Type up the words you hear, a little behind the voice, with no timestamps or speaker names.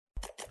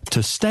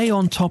To stay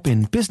on top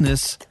in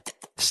business,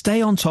 stay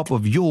on top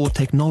of your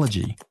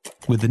technology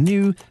with the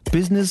new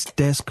Business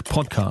Desk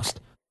podcast,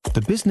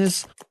 The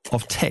Business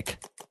of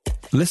Tech.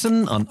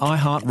 Listen on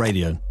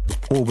iHeartRadio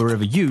or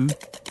wherever you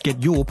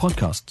get your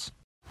podcasts.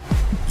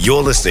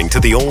 You're listening to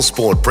the All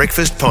Sport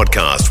Breakfast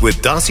Podcast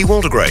with Darcy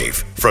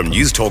Waldegrave from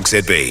News Talk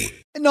ZB.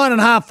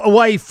 9.5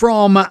 away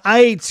from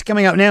 8.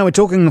 Coming up now, we're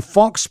talking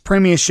Fox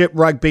Premiership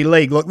Rugby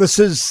League. Look, this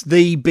is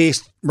the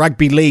best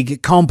rugby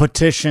league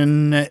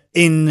competition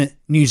in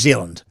New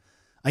Zealand.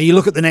 You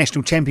look at the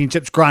national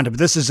championships, granted, but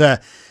this is a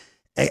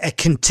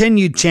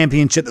continued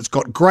championship that's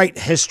got great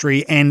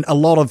history, and a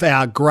lot of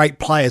our great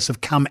players have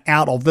come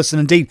out of this.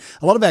 And indeed,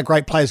 a lot of our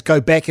great players go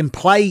back and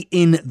play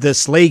in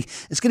this league.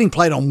 It's getting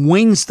played on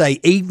Wednesday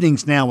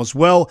evenings now as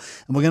well.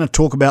 And we're going to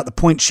talk about the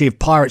Point Chev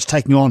Pirates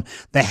taking on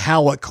the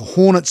Howick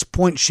Hornets.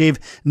 Point Chev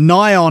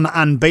nigh on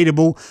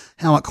unbeatable.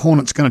 Howick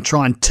Hornets going to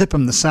try and tip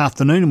them this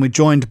afternoon. And we're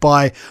joined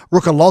by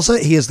Ruka Loza.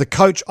 He is the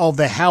coach of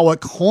the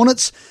Howick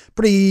Hornets.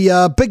 Pretty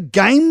big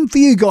game for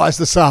you guys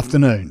this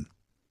afternoon.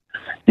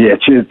 Yeah,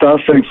 cheers, Daz.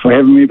 Thanks for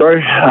having me, bro.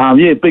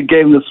 Big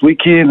game this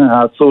weekend.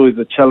 It's always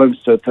a challenge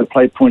to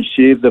play Point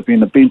Chev. They've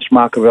been the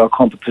benchmark of our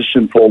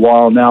competition for a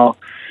while now,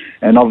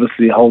 and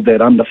obviously hold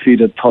that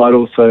undefeated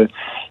title. So,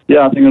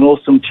 I think an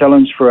awesome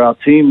challenge for our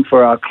team,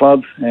 for our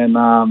club, and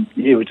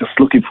we're just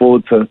looking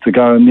forward to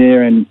going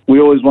there. And we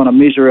always want to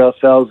measure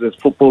ourselves as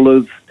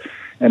footballers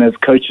and as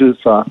coaches.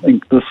 So I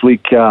think this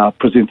week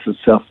presents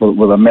itself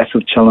with a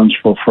massive challenge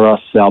for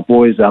us, our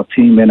boys, our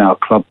team, and our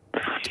club.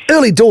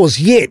 Early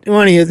doors yet,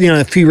 only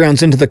a few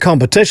rounds into the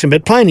competition,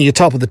 but playing at the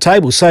top of the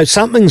table, so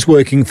something's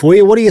working for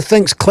you. What do you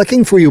think's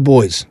clicking for you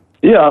boys?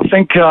 Yeah, I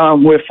think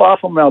we're far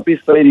from our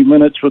best 80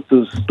 minutes, which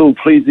is still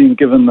pleasing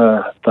given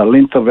the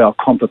length of our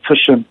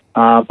competition,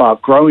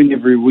 but growing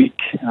every week.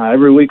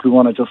 Every week we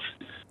want to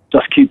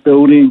just keep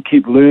building,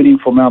 keep learning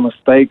from our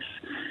mistakes,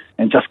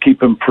 and just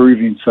keep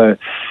improving. So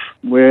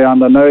we're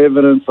under no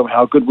evidence of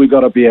how good we got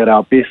to be at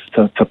our best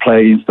to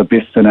play against the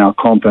best in our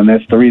comp, and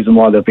that's the reason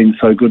why they've been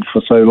so good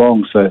for so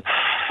long. So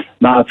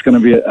now it's going to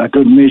be a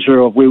good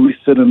measure of where we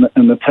sit in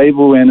the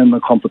table and in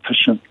the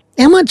competition.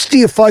 How much do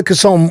you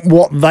focus on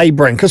what they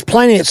bring? Because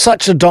playing at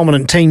such a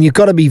dominant team, you've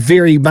got to be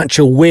very much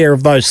aware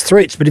of those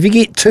threats. But if you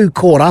get too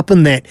caught up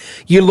in that,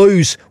 you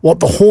lose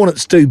what the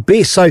Hornets do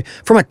best. So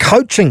from a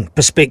coaching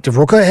perspective,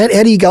 Ruka,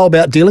 how do you go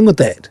about dealing with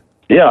that?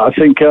 Yeah, I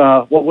think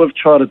what we've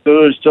tried to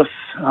do is just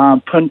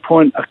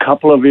pinpoint a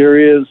couple of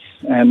areas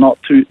and not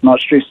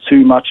stress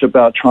too much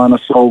about trying to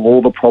solve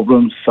all the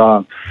problems.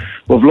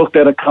 We've looked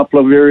at a couple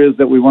of areas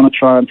that we want to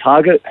try and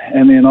target,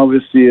 and then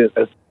obviously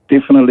it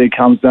definitely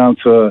comes down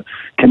to a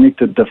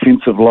connected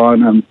defensive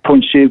line. And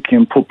Point Chev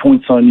can put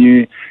points on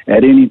you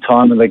at any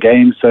time of the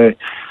game, so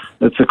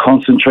it's a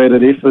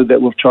concentrated effort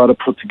that we've tried to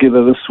put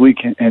together this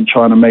week and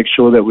trying to make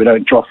sure that we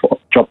don't drop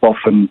off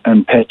in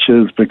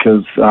patches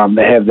because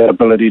they have that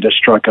ability to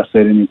strike us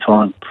at any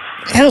time.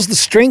 How's the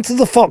strength of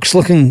the Fox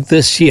looking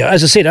this year?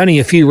 As I said, only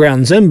a few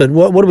rounds in, but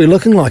what are we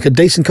looking like? A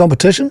decent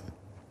competition?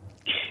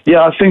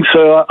 Yeah, I think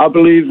so. I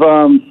believe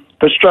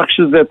the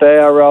structures that the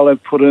ARL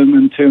have put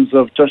in terms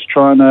of just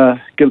trying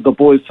to give the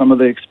boys some of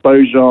the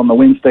exposure on the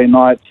Wednesday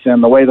nights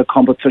and the way the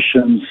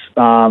competition's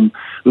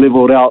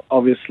levelled out,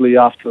 obviously,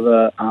 after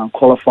the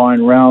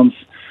qualifying rounds,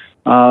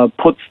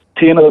 puts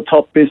 10 of the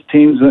top best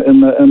teams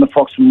in the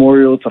Fox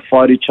Memorial to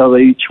fight each other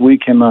each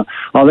week. And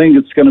I think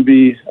it's going to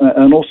be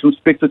an awesome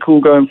spectacle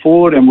going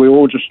forward, and we're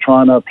all just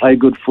trying to play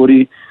good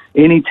footy.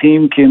 Any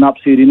team can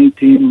upset any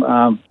team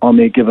on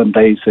their given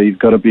day, so you've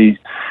got to be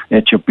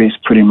at your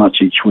best pretty much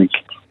each week.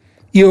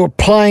 You're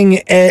playing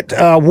at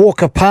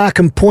Walker Park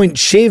and Point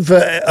Chev,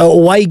 a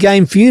away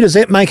game for you. Does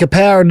that make a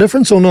power of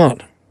difference or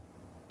not?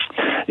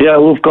 Yeah,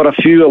 we've got a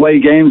few away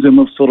games, and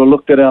we've sort of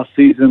looked at our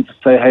season to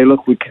say, hey,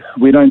 look,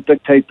 we don't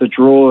dictate the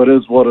draw. It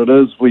is what it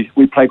is.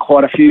 We play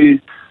quite a few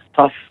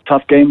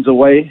tough games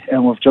away,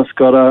 and we've just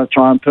got to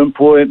try and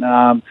pinpoint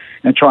and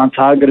try and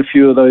target a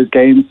few of those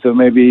games to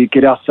maybe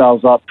get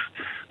ourselves up.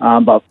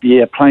 But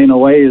playing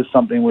away is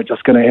something we're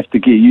just going to have to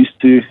get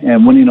used to,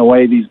 and winning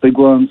away these big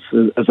ones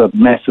is a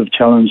massive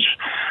challenge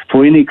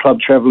for any club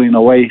travelling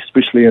away,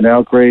 especially in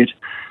our grade.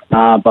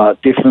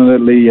 But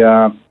definitely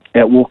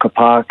at Walker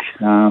Park,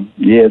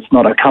 it's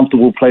not a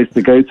comfortable place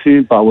to go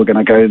to, but we're going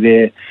to go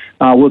there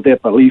with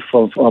that belief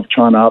of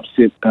trying to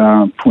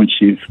upset Point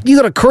Chev. You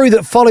got a crew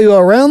that follow you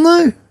around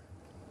though?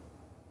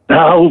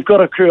 We've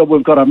got a crew.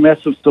 We've got a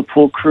massive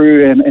support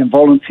crew and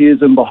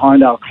volunteers in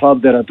behind our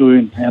club that are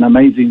doing an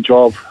amazing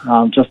job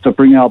just to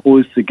bring our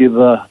boys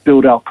together,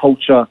 build our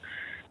culture,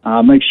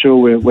 make sure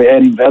we're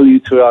adding value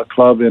to our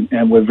club,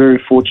 and we're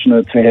very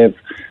fortunate to have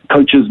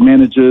coaches,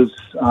 managers,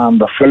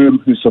 the firm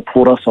who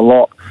support us a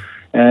lot,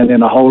 and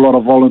then a whole lot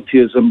of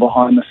volunteers in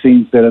behind the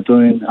scenes that are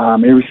doing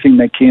everything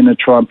they can to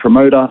try and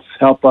promote us,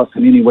 help us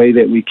in any way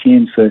that we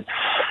can. So,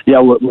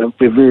 we're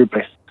very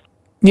blessed.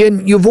 Yeah,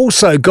 and you've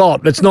also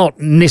got, it's not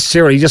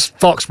necessarily just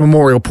Fox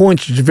Memorial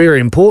Points, which is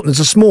very important. It's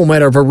a small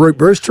matter of a Root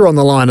Rooster on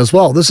the line as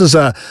well. This is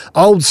a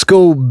old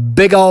school,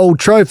 big old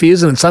trophy,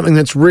 isn't it? Something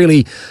that's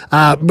really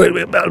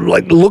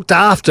looked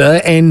after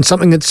and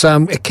something that's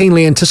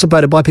keenly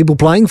anticipated by people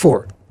playing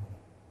for it.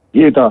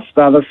 Yeah, it does.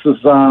 This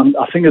is,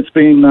 I think it's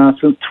been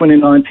since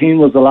 2019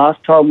 was the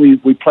last time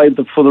we played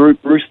for the Root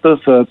Rooster,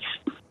 so it's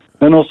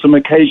an awesome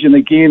occasion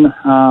again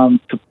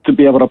to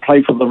be able to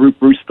play for the Root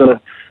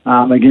Rooster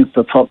against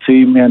the top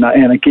team, and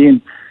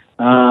again,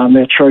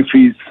 their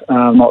trophy's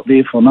not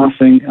there for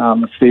nothing.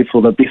 It's there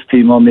for the best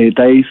team on their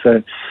day.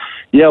 So,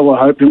 yeah, we're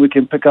hoping we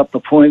can pick up the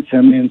points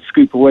and then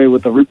scoop away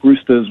with the Root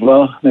Rooster as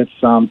well. That's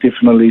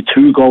definitely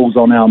 2 goals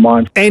on our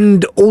mind.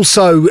 And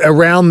also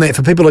around that,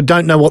 for people who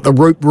don't know what the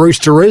Root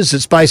Rooster is,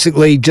 it's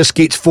basically just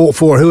gets fought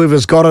for.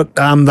 Whoever's got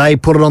it, they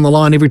put it on the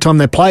line every time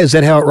they play. Is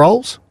that how it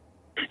rolls?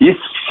 Yes.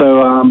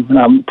 So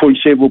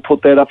Chev will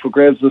put that up for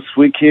grabs this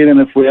weekend, and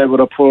if we're able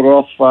to pull it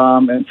off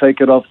and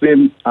take it off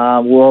then,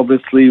 we'll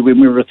obviously, when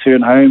we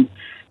return home,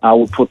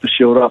 we'll put the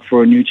shield up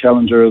for a new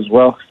challenger as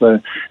well. So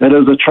it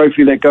is a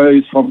trophy that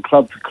goes from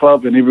club to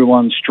club, and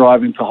everyone's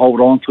striving to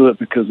hold on to it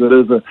because it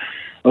is,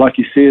 like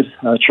you said,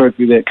 a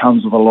trophy that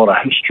comes with a lot of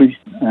history.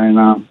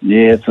 And,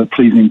 it's a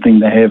pleasing thing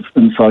to have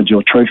inside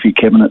your trophy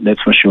cabinet,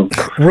 that's for sure.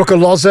 Ruka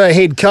Loza,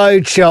 head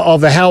coach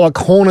of the Howick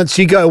Hornets.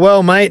 You go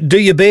well, mate. Do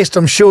your best.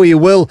 I'm sure you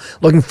will.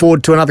 Looking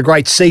forward to another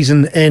great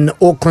season in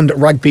Auckland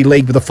Rugby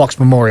League with the Fox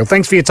Memorial.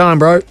 Thanks for your time,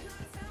 bro.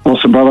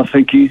 Awesome, brother.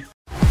 Thank you.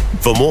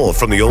 For more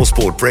from the All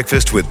Sport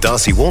Breakfast with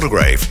Darcy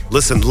Waldegrave,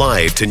 listen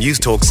live to News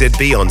Talk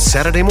ZB on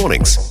Saturday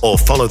mornings or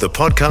follow the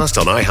podcast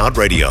on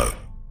iHeartRadio.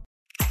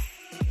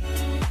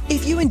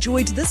 If you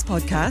enjoyed this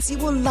podcast,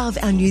 you will love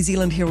our New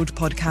Zealand Herald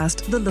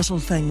podcast, The Little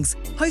Things,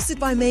 hosted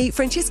by me,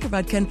 Francesca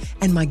Rudkin,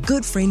 and my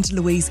good friend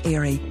Louise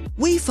Airy.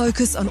 We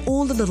focus on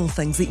all the little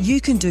things that you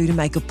can do to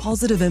make a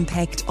positive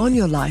impact on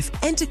your life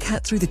and to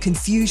cut through the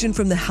confusion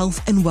from the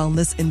health and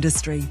wellness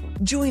industry.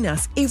 Join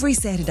us every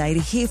Saturday to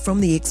hear from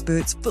the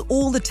experts for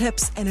all the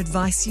tips and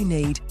advice you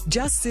need.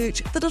 Just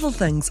search The Little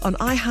Things on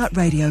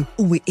iHeartRadio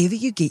or wherever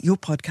you get your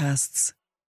podcasts.